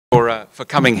For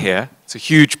coming here. It's a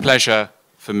huge pleasure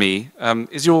for me.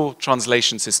 Is your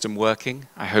translation system working?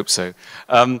 I hope so.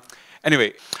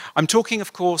 Anyway, I'm talking,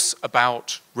 of course,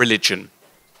 about religion.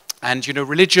 And, you know,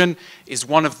 religion is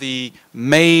one of the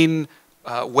main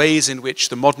ways in which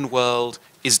the modern world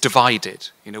is divided.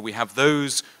 You know, we have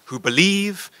those who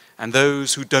believe and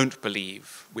those who don't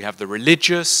believe. We have the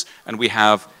religious and we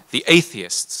have the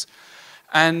atheists.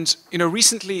 And, you know,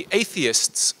 recently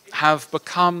atheists have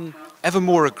become ever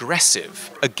more aggressive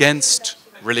against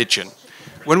religion.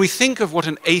 When we think of what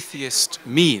an atheist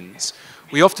means,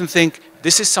 we often think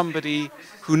this is somebody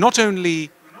who not only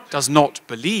does not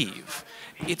believe,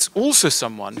 it's also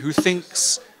someone who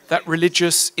thinks that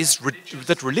religion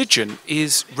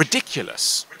is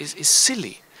ridiculous, is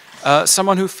silly.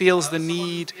 Someone who feels the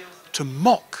need to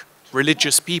mock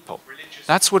religious people.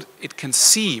 That's what it can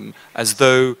seem as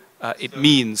though it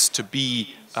means to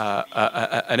be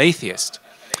an atheist.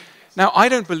 Now, I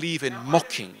don't believe in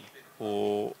mocking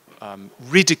or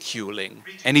ridiculing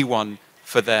anyone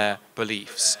for their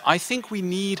beliefs. I think we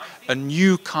need a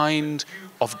new kind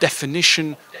of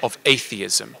definition of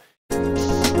atheism.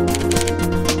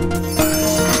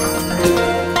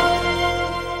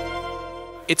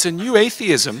 It's a new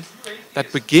atheism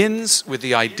that begins with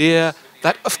the idea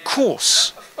that, of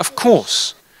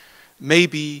course,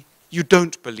 maybe you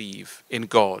don't believe in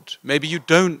God. Maybe you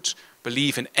don't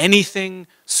believe in anything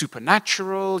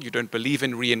supernatural, you don't believe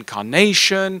in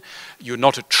reincarnation, you're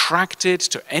not attracted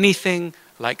to anything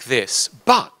like this.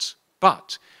 But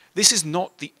this is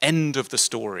not the end of the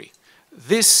story.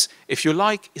 This, if you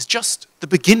like, is just the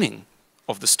beginning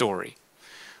of the story.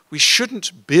 We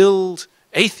shouldn't build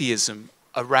atheism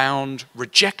around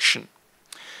rejection.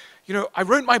 You know, I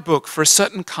wrote my book for a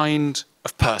certain kind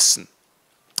of person,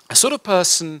 a sort of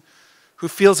person who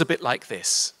feels a bit like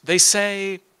this. They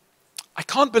say, I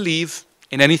can't believe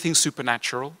in anything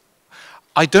supernatural.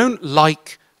 I don't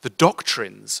like the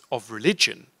doctrines of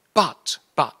religion, but,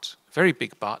 very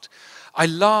big but, I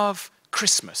love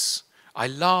Christmas. I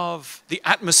love the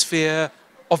atmosphere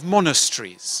of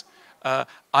monasteries.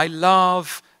 I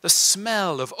love the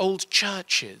smell of old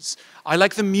churches. I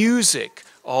like the music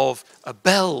of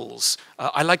bells.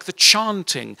 I like the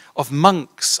chanting of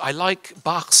monks. I like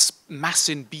Bach's Mass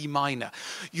in B minor.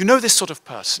 You know this sort of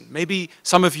person. Maybe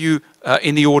some of you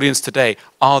in the audience today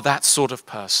are that sort of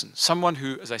person. Someone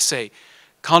who, as I say,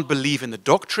 can't believe in the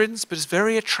doctrines, but is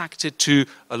very attracted to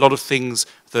a lot of things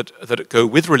that go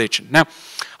with religion. Now,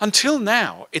 until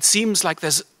now, it seems like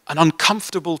there's an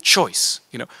uncomfortable choice.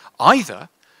 You know, either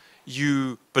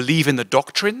you believe in the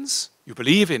doctrines, you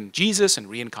believe in Jesus and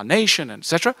reincarnation,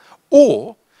 etc.,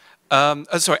 or,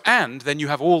 and then you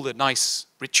have all the nice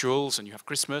rituals and you have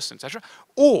Christmas, etc.,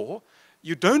 or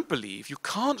you don't believe, you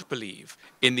can't believe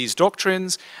in these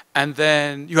doctrines, and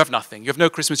then you have nothing. You have no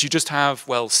Christmas, you just have,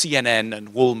 well, CNN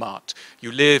and Walmart.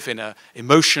 You live in an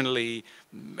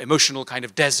emotional kind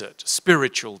of desert,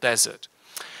 spiritual desert.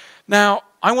 Now,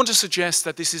 I want to suggest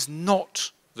that this is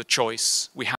not the choice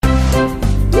we have.